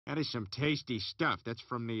That is some tasty stuff. That's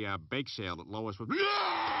from the bake sale that Lois was.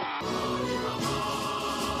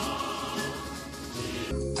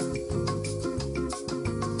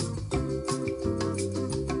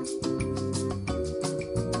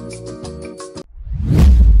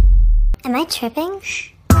 Am I tripping?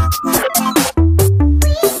 Shh.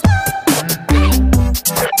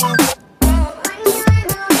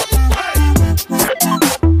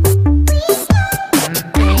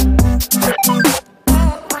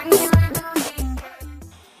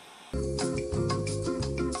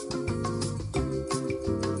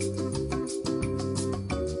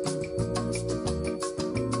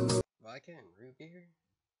 Vodka and root beer?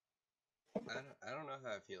 I don't know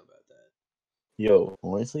how I feel about that. Yo,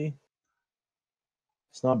 honestly,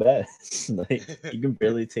 it's not bad. Like, you can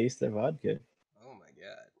barely taste the vodka. Oh my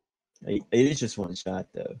god. Like, it is just one shot,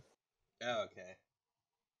 though. Oh, okay.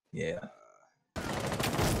 Yeah.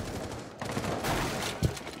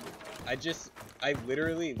 I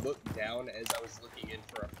literally looked down as I was looking in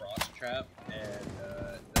for a frost trap, and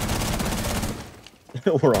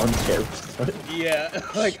We're on camera. yeah,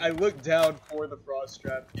 like I looked down for the frost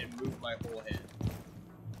trap and moved my whole head.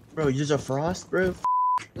 Bro, use a frost, bro.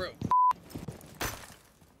 Bro.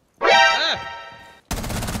 Ah!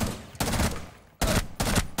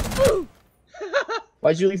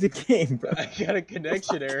 Why'd you leave the game, bro? I got a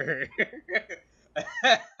connection error.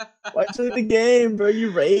 Why'd you leave the game, bro?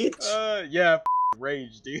 You rage? Yeah,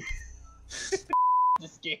 rage, dude.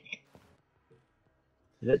 Just kidding.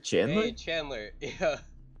 Is that Chandler? Hey, Chandler. Yeah.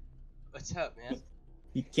 What's up, man?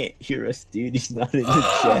 He can't hear us, dude. He's not in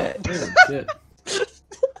the chat. Oh, shit.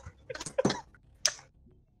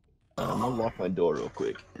 I'm gonna lock my door real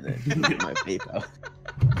quick and then get my vape out.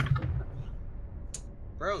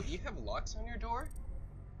 Bro, you have locks on your door?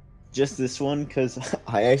 Just this one, because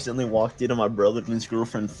I accidentally walked in on my brother and his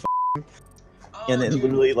girlfriend and then dude.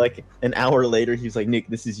 literally like an hour later he was like, Nick,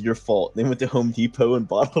 this is your fault. Then went to Home Depot and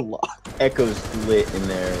bought a lock. Echo's lit in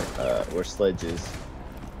there, where Sledge is.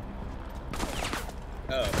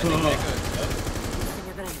 Oh, I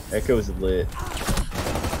think Echo's lit.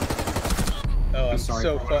 Oh, I'm sorry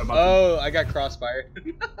so for fun. Oh, I got crossfire.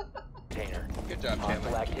 Container. Good job, Hostile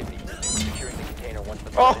Chandler. activity. Securing the container once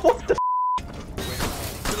the Oh, what the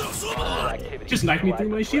activity. Just knifed me through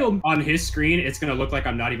my shield. On his screen, it's gonna look like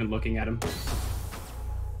I'm not even looking at him.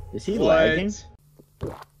 Is he What? lagging?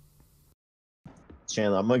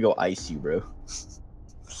 Chandler, I'm gonna go ice you, bro.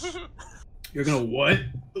 You're gonna what?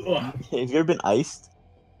 Ugh. Have you ever been iced?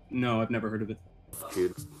 No, I've never heard of it.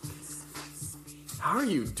 Dude. How are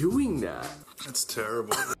you doing that? That's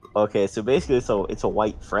terrible. Okay, so basically it's a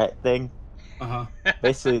white frat thing. Uh-huh.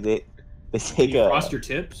 Basically they Can take you a frost your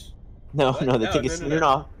tips? no, What? no, they No, take a no, no,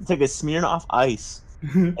 Smirnoff, they take a Smirnoff ice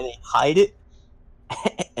and they hide it,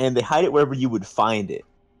 and they hide it wherever you would find it.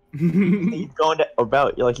 You go into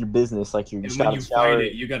about like your business, like you're And just when out you of the shower. find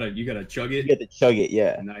it, you gotta chug You it. get to chug it,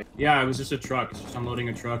 yeah. Nice. Yeah, it was just a truck. It's just unloading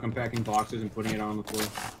a truck, unpacking boxes, and putting it on the floor.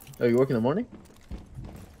 Oh, you work in the morning?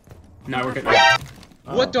 Now we're getting.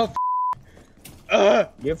 What the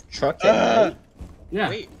You have truck at night? Yeah.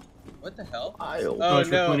 Wait, what the hell? I'll Oh, it's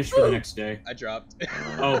no. replenished for the next day. I dropped.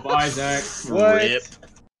 Oh, bye, Zach. What? rip.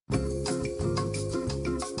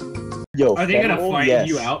 Yo, Are they gonna federal, find yes.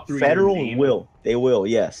 you out through your Federal name? will. They will,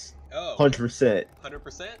 yes. Oh, 100%.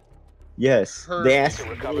 100%? Yes. Perfect. They ask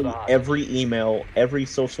Recover the you hostage. every email, every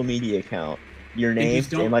social media account, your you name,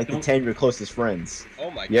 don't- and like the don't- 10 of your closest friends.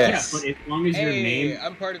 Oh my Yeah. Yeah, god. but as long as your Hey, name.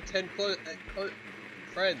 I'm part of 10 friends.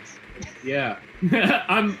 Yeah.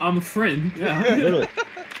 I'm a friend. Yeah. Literally.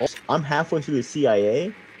 I'm halfway through the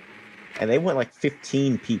CIA, and they went like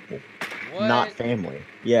 15 people, What? not family.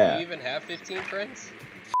 You Yeah. even have 15 friends?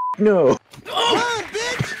 No.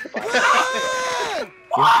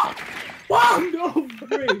 Wow, no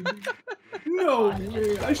way. No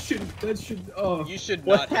way. That should. Oh. You should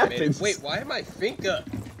What not have made it. happens? Wait, why am I Finka?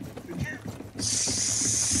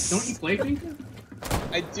 Don't you play Finka?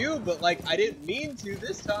 I do, but like, I didn't mean to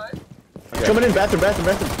this time. Coming in, bathroom.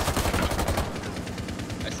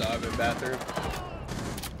 I saw him in bathroom.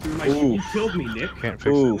 Ooh. You killed me, Nick. Can't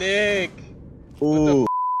fix Ooh. Nick! Ooh.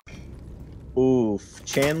 Oof.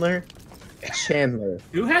 Chandler.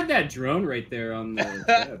 Who had that drone right there on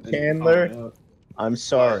the... Chandler. I'm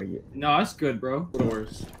sorry. No, that's good, bro.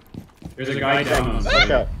 Doors. There's a guy down on Watch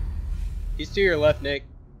out. He's to your left, Nick.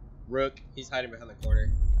 Rook, he's hiding behind the corner.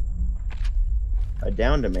 I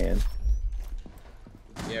downed a man.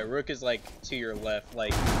 Yeah, Rook is like to your left,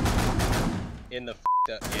 like in the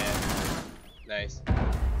up. Yeah. Nice.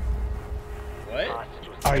 What? Hostage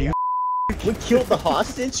was Are you? We killed the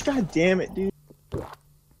hostage? God damn it, dude.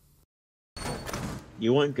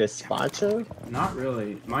 You want gazpacho? Not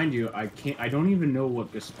really. Mind you, I don't even know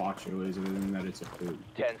what gazpacho is, other than that it's a food.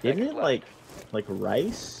 10 Isn't seconds it left. like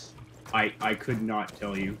rice? I could not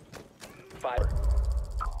tell you. 5.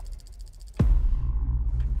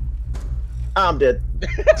 I'm dead.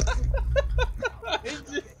 I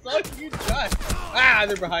just saw you die. Ah,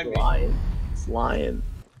 they're behind me. Lion. It's lion.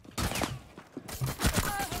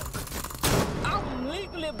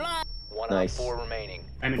 One Nice. on 4 remaining.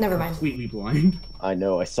 I'm Never mind. completely blind. I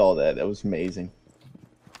know. I saw that. That was amazing.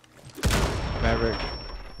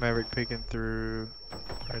 Maverick peeking through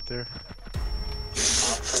right there.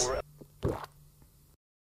 Op 4.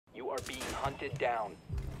 You are being hunted down.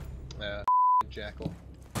 Jackal.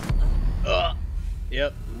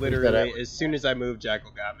 Yep, literally. As soon as I moved,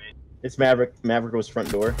 Jackal got me. It's Maverick. Maverick was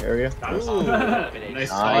front door area. Ooh, Nice.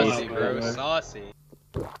 saucy, Bro. bro. Saucy.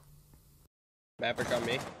 Maverick on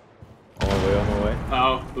me. On my way. On my way.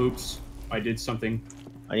 Oh, oops. I did something.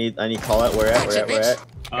 I need call out. Where at?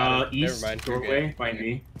 Got it. East Never mind, you're doorway good. by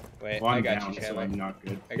me. Wait, Well, I I'm got down, you, so Chandler. I'm not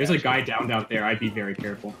good. I There's got a you. guy down out there. I'd be very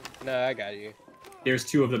careful. No, I got you. There's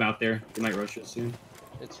 2 of them out there. They might rush us soon.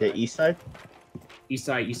 It's The fine. east side. East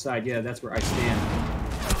side. Yeah, that's where I stand.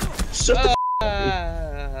 Shut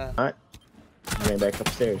Ah. Ran back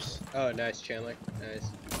upstairs. Oh, nice, Chandler. Nice.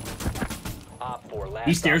 Op 4 last.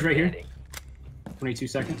 These stairs op right here? standing. 22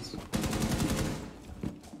 seconds.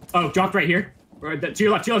 Oh, dropped right here. Right, to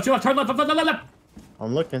your left. Turn left.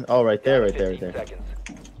 I'm looking. Oh, right there. 15 Right there. seconds.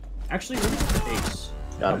 Actually, where's the face?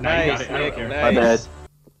 Got it. Now you got Nice, it. I don't Nick. care. Nice.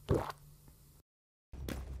 My bad.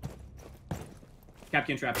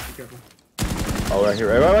 Capcan trap. Be careful. Oh, right here.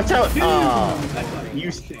 Right, watch out! Oh, That's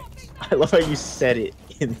you- shit. I love how you said it.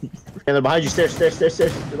 And behind you, stairs. Your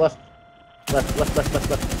left. Left.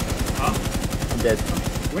 Huh? I'm dead.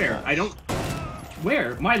 Where? I don't.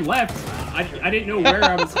 Where? My left. I didn't know where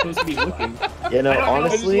I was supposed to be looking. You know, I don't know.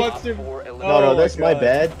 honestly, I just Op watched him. 4 no, Oh that's my my God.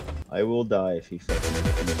 bad. I will die if he fucking.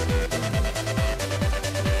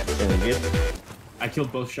 Feeling good? I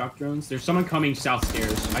killed both shock drones. There's someone coming south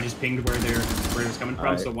stairs. I just pinged where it was coming from.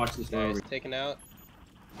 Alright. So watch this door. Nice. Taken out.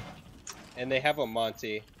 And they have a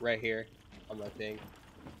Monty right here on my thing.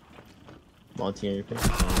 Monty and your pin.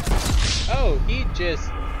 Oh, he just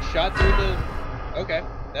shot through the... Okay,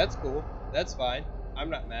 that's cool. That's fine. I'm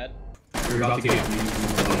not mad. We're about to get.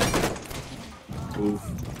 Oof.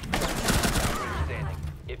 standing.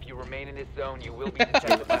 If you remain in this zone, you will be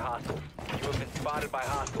detected by hostiles. You have been spotted by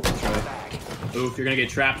hostiles. Fall back. Oof, you're gonna get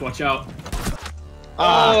trapped. Watch out.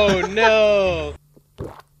 Oh, no! Where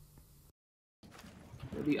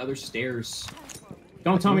are the other stairs?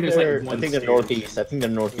 Don't tell me there's like one I think they're stairs. northeast. I think they're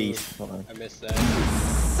northeast. Hold on. I missed that.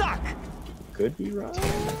 Could be wrong.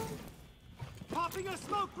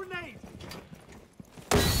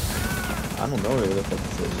 I don't know where the fuck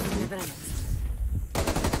this is.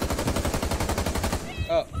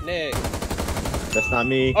 Oh, Nick. That's not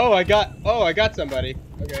me. Oh, I got somebody.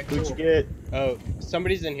 Okay, Who'd you cool. get? Oh,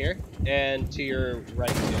 somebody's in here, and to your right,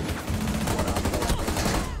 too.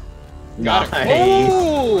 Got Nice. it.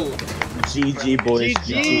 Oh! GG boys.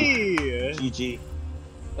 GG! GG.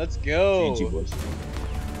 Let's go. GG boys.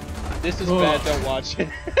 This is Oh. bad, don't watch it.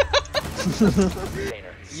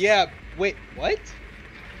 Container. Yeah, wait, what?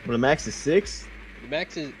 Well, the max is 6. The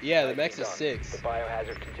max is, yeah, the Nicely max is done. 6. The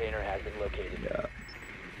biohazard container has been located. Yeah.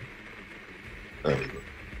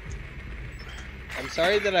 I'm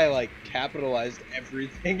sorry that I, like, capitalized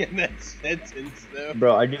everything in that sentence, though.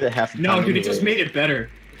 Bro, I do that half the time. No, dude, it just made it better.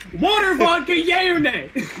 Water vodka, yay or nay?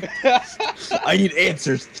 I need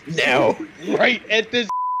answers now. Right at this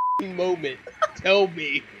moment, tell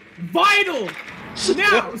me. Vital!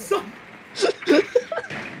 Now!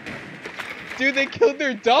 Dude, they killed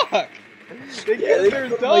their dog. They Yeah, killed they their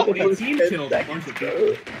killed, dog. like, A team killed a bunch of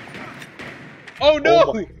people. Oh no!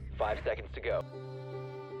 Oh my- 5 seconds to go.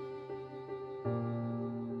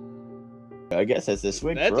 I guess that's this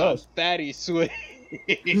week That's for a us. fatty swing.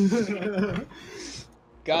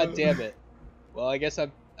 God damn it. Well, I guess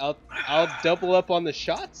I'll double up on the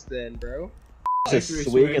shots then, bro. Just Victory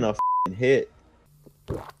swing swing. and a f***ing hit.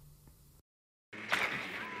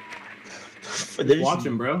 Just watch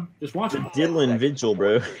him, bro. Just watch him. Dylan Vigil,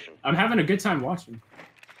 bro. Insertion. I'm having a good time watching.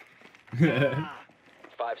 5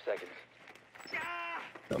 seconds.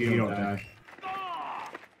 You don't die.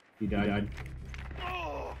 He died.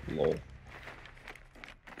 Lol.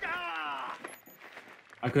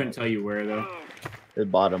 I couldn't tell you where though. The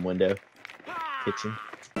bottom window. Kitchen.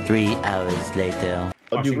 3 hours later.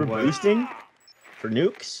 Oh, dude, we're Watching what? boosting? For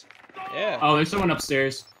nukes? Yeah. Oh, there's someone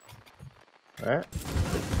upstairs. Alright.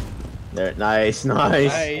 There, nice.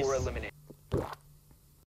 Nice. 4 eliminated. Alright,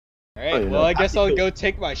 Oh, well, I no. guess I'll go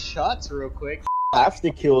take my shots real quick. half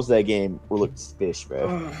the kills that game looked fish,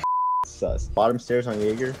 bro. Sus. Bottom stairs on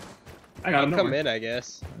Jaeger. I got him. Come in, I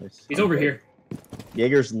guess. He's over here.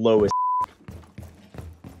 Jaeger's lowest.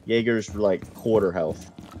 Jaeger's like quarter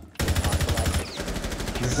health.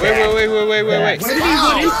 Wait. Where did he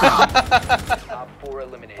run into? Top 4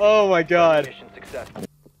 eliminated. Oh my god. Mission successful.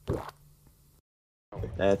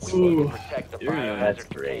 That's Ooh. Protect the You're gonna- biohazard that's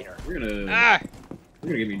great. container. You're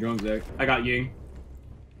gonna get me drunk, Zach. I got Ying.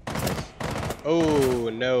 Oh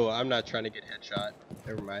no, I'm not trying to get headshot.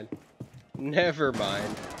 Never mind. Never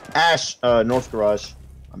mind. Ash, north garage.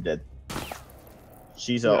 I'm dead.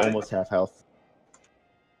 She's almost half health.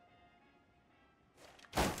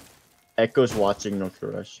 Echo's watching north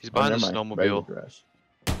garage. He's behind never the mind. snowmobile. Regular garage.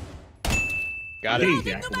 Got it.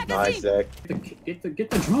 Exactly. Nice, Zach. Get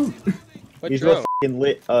the drone. What He's real drone? fucking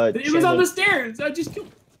lit. It was on the stairs. I just killed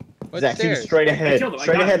him. What Zach, he was stairs? straight I ahead. killed him. I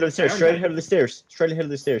Straight got ahead him. of the stairs. I Straight already ahead of the stairs. Straight ahead of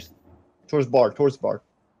the stairs. Towards bar. Towards the bar.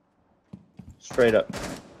 Straight up.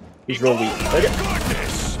 He's real weak. Look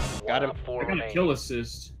at. Got him. Top 4 I got a remaining. kill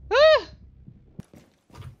assist.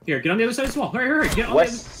 Here, get on the other side of this wall. Hurry. Get on the other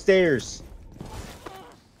West stairs.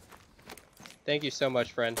 Thank you so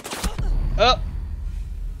much, friend. Oh!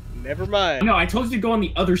 Never mind. No, I told you to go on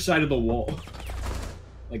the other side of the wall.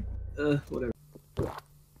 Like, whatever.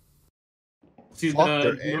 See, Fuck,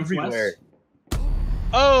 they're everywhere. northwest?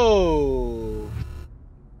 Oh!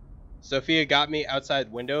 Sophia got me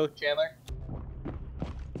outside window, Chandler.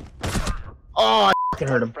 Oh, I fucking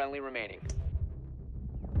hurt him. Friendly remaining.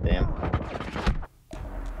 Damn.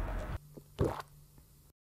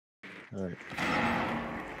 Alright.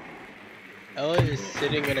 Ella is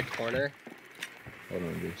sitting in a corner. Hold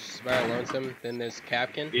on, dude. She's very lonesome. Then there's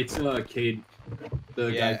Capkin. It's Cade.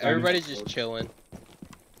 The Yeah, guy everybody's just chilling.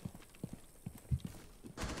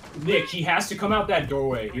 Nick, he has to come out that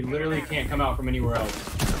doorway. He literally can't come out from anywhere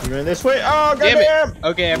else. You going this way? Oh, Damn goddamn! it!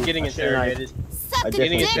 Okay, I'm getting I should've not- interrogated. I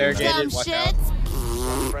Getting definitely- interrogated. Watch out.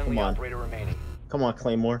 One friendly Come on. operator remaining. Come on,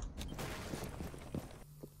 Claymore.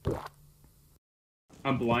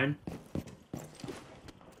 I'm blind.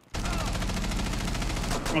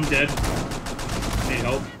 I'm dead. Need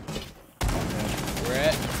help? We're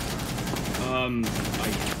at. I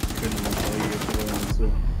couldn't even tell you if you wanted to.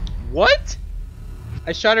 What?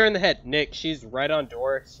 I shot her in the head. Nick, she's right on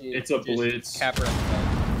door. It's a just blitz. Cap her in the head.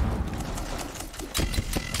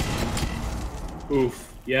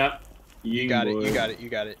 Oof. Yeah. You got it. You got it. You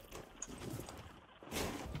got it.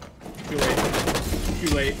 Too late.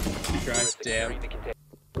 Too late. You tried. Damn. Securing the container.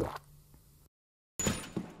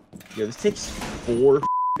 Yo, this takes 4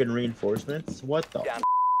 fucking reinforcements? What the? Down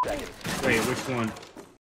seconds. Wait, which one?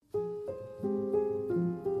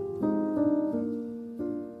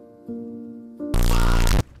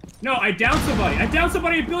 No, I downed somebody. I downed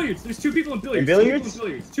somebody in billiards. There's 2 people in billiards. In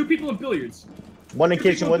billiards? 2 people in billiards. One in Two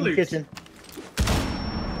kitchen, people one in billiards. kitchen.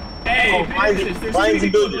 Hey, Oh, mine's billiards. There's mine's 2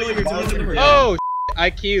 in people in billiards. billiards. Mine's One's in the in room. Oh,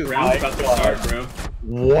 IQ. Round's about to start, bro.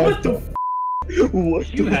 What the?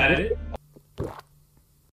 What You the? had it.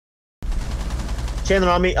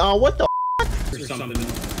 Chandler on me. Oh, what the? Or something.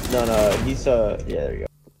 No, he's yeah, there you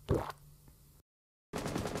go.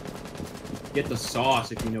 Get the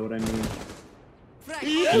sauce, if you know what I mean.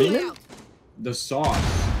 Seaman? The sauce.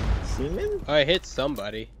 Seaman? Oh, I hit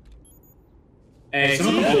somebody. Hey,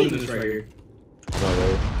 someone hold this right here. No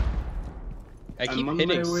way. I keep I'm on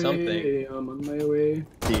hitting my way, something. I'm on my way.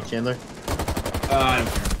 See you, Chandler. I don't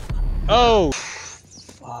care. Oh!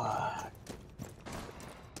 Fuck.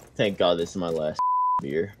 Thank God this is my last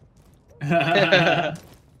beer.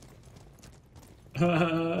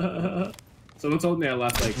 Someone told me I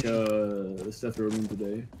laughed like Seth Rogen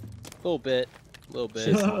today. Little bit. Little bit.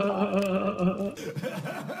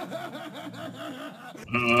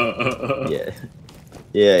 Yeah.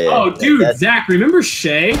 Yeah. Oh, dude, That's- Zach, remember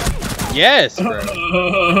Shay? Yes, bro.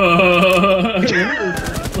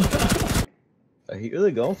 He's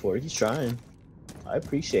really going for it. He's trying. I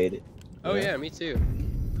appreciate it. Oh yeah, me too.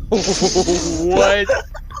 What?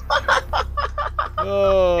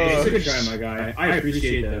 Oh. Hey, it's a good try, my guy. I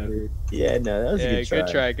appreciate that. Dude. Yeah, no, that was Yeah, a good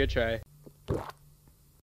try. good try.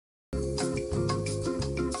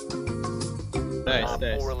 Nice, Top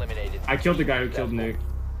nice. 4 eliminated. I killed the guy who killed Nick.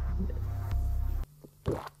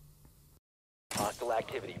 Hostile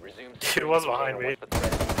activity resumes. It was behind me.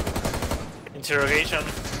 Interrogation.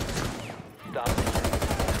 Stop.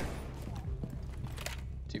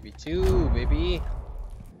 2v2, baby.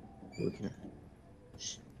 Okay.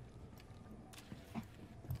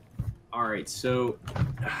 Alright, so.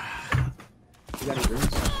 You got a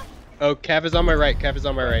rinse? Oh, Cav is on my right. Cav is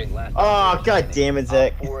on my right. Last Oh, god damn it,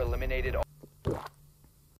 Zach. Top 4 eliminated.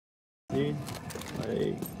 Dude,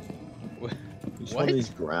 like, Just What? one of these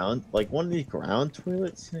ground, like one of these ground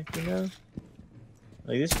toilets, like, you know?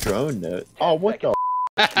 Like this drone note. Oh, what the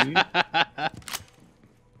dude?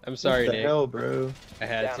 I'm sorry, What the Nick. hell, bro? I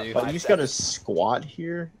had Down to to. Like, 5 you just gotta seconds. squat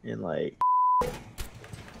here and like,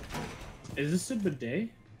 Is this a bidet?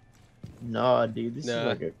 nah, dude, this Nah. is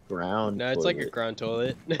like a ground. No, it's like a toilet. ground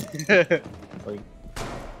toilet. Like,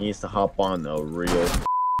 he needs to hop on though, real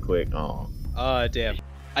quick. Oh, Oh, damn.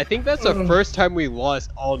 I think that's the first time we lost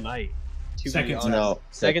all night. To be Second honest. time. no,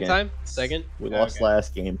 Second time? Second? We Oh, lost okay.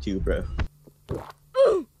 last game too, bro.